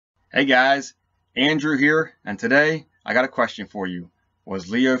Hey guys, Andrew here, and today I got a question for you. Was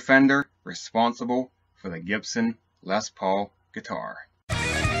Leo Fender responsible for the Gibson Les Paul guitar?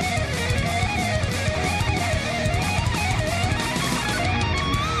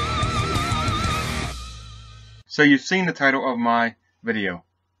 So you've seen the title of my video.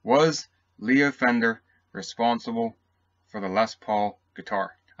 Was Leo Fender responsible for the Les Paul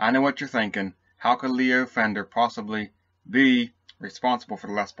guitar? I know what you're thinking. How could Leo Fender possibly be responsible for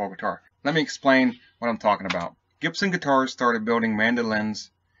the Les Paul guitar? Let me explain what I'm talking about. Gibson guitars started building mandolins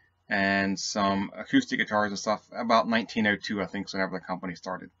and some acoustic guitars and stuff about 1902, I think, so whenever the company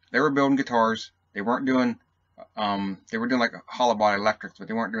started. They were building guitars. They weren't doing they were doing like hollow body electrics, but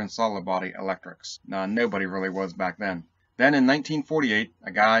they weren't doing solid body electrics. Nobody really was back then. Then in 1948,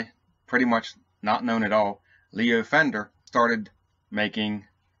 a guy pretty much not known at all, Leo Fender, started making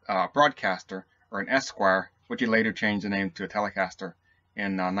a Broadcaster, or an Esquire, which he later changed the name to a Telecaster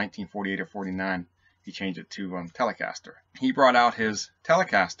in 1948 or 49. He changed it to Telecaster. He brought out his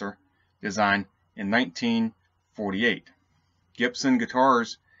Telecaster design in 1948. Gibson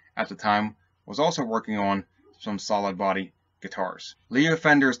Guitars at the time was also working on some solid body guitars. Leo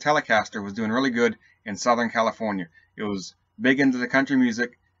Fender's Telecaster was doing really good in Southern California. It was big into the country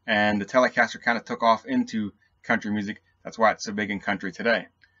music, and the Telecaster kind of took off into country music. That's why it's so big in country today.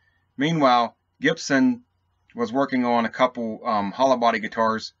 Meanwhile, Gibson was working on a couple hollow body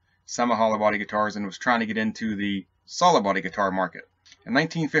guitars, semi-hollow body guitars, and was trying to get into the solid body guitar market. In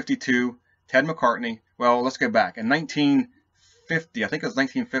 1952, Ted McCartney, well, let's go back. In 1950, I think it was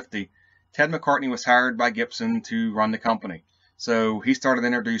 1950, Ted McCartney was hired by Gibson to run the company. So he started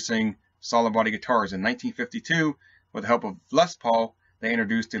introducing solid body guitars. In 1952, with the help of Les Paul, they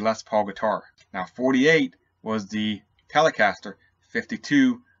introduced the Les Paul guitar. Now, 48 was the Telecaster,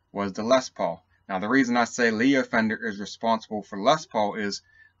 52 was the Les Paul. Now, the reason I say Leo Fender is responsible for Les Paul is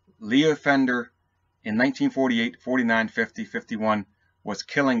Leo Fender in 1948, 49, 50, 51 was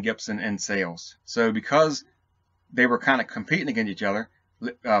killing Gibson in sales. So because they were kind of competing against each other,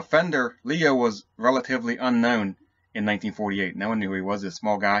 Leo was relatively unknown in 1948. No one knew who he was, a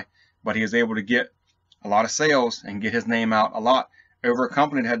small guy, but he was able to get a lot of sales and get his name out a lot over a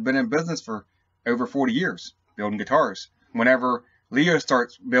company that had been in business for over 40 years, building guitars. Whenever Leo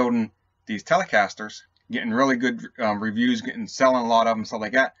starts building these Telecasters, getting really good reviews, selling a lot of them, stuff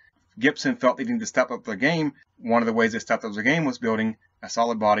like that, Gibson felt they needed to step up their game. One of the ways they stepped up their game was building a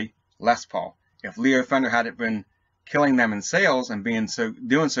solid body Les Paul. If Leo Fender hadn't been killing them in sales and doing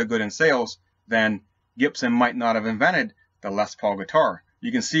so good in sales, then Gibson might not have invented the Les Paul guitar.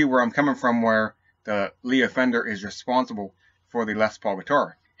 You can see where I'm coming from, where the Leo Fender is responsible for the Les Paul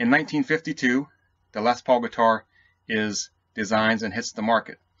guitar. In 1952, the Les Paul guitar is designed and hits the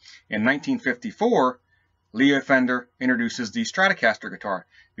market. In 1954, Leo Fender introduces the Stratocaster guitar,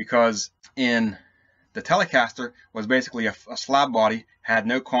 because in the Telecaster was basically a slab body, had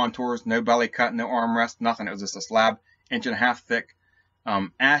no contours, no belly cut, no armrest, nothing. It was just a slab, 1.5 inches thick.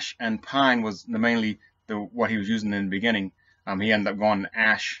 Ash and pine was mainly what he was using in the beginning. He ended up going to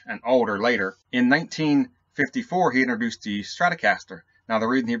ash and alder later. In 1954, he introduced the Stratocaster. Now, the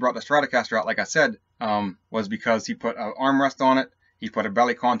reason he brought the Stratocaster out, like I said, was because he put an armrest on it, he put a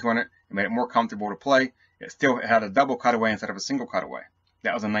belly contour on it, and made it more comfortable to play. It still had a double cutaway instead of a single cutaway.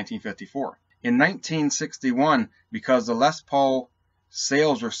 That was in 1954. In 1961, because the Les Paul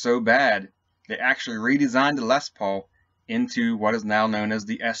sales were so bad, they actually redesigned the Les Paul into what is now known as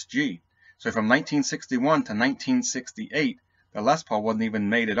the SG. So from 1961 to 1968, the Les Paul wasn't even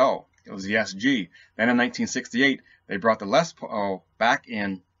made at all. It was the SG. Then in 1968, they brought the Les Paul back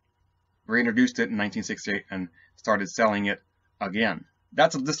in, reintroduced it in 1968, and started selling it again.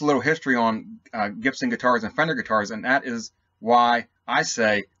 That's just a little history on Gibson guitars and Fender guitars, and that is why I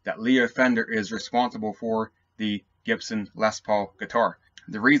say that Leo Fender is responsible for the Gibson Les Paul guitar.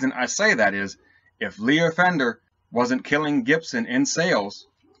 The reason I say that is, if Leo Fender wasn't killing Gibson in sales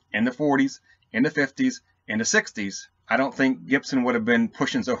in the 40s, in the 50s, in the 60s, I don't think Gibson would have been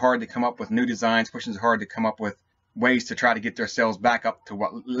pushing so hard to come up with new designs, pushing so hard to come up with ways to try to get their sales back up to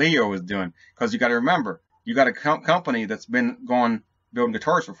what Leo was doing. Because you got to remember, you got a company that's been building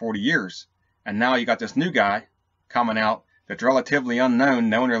guitars for 40 years, and now you got this new guy coming out that's relatively unknown,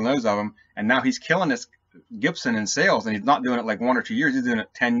 no one really knows of him, and now he's killing this Gibson in sales, and he's not doing it like 1 or 2 years, he's doing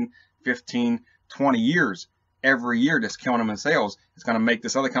it 10, 15, 20 years, every year just killing them in sales. It's going to make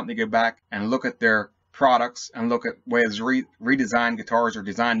this other company go back and look at their products and look at ways to redesign guitars or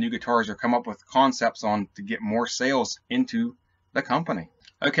design new guitars or come up with concepts on to get more sales into the company.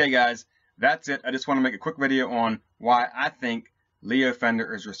 Okay guys, that's it. I just want to make a quick video on why I think Leo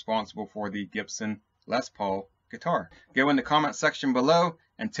Fender is responsible for the Gibson Les Paul guitar. Go in the comment section below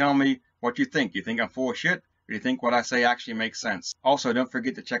and tell me what you think. You think I'm full of shit, or do you think what I say actually makes sense? Also, don't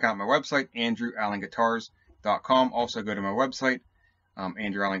forget to check out my website, andrewallenguitars.com. Also, go to my website,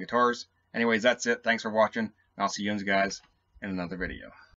 Andrew Allen Guitars. Anyways, that's it. Thanks for watching. I'll see you guys in another video.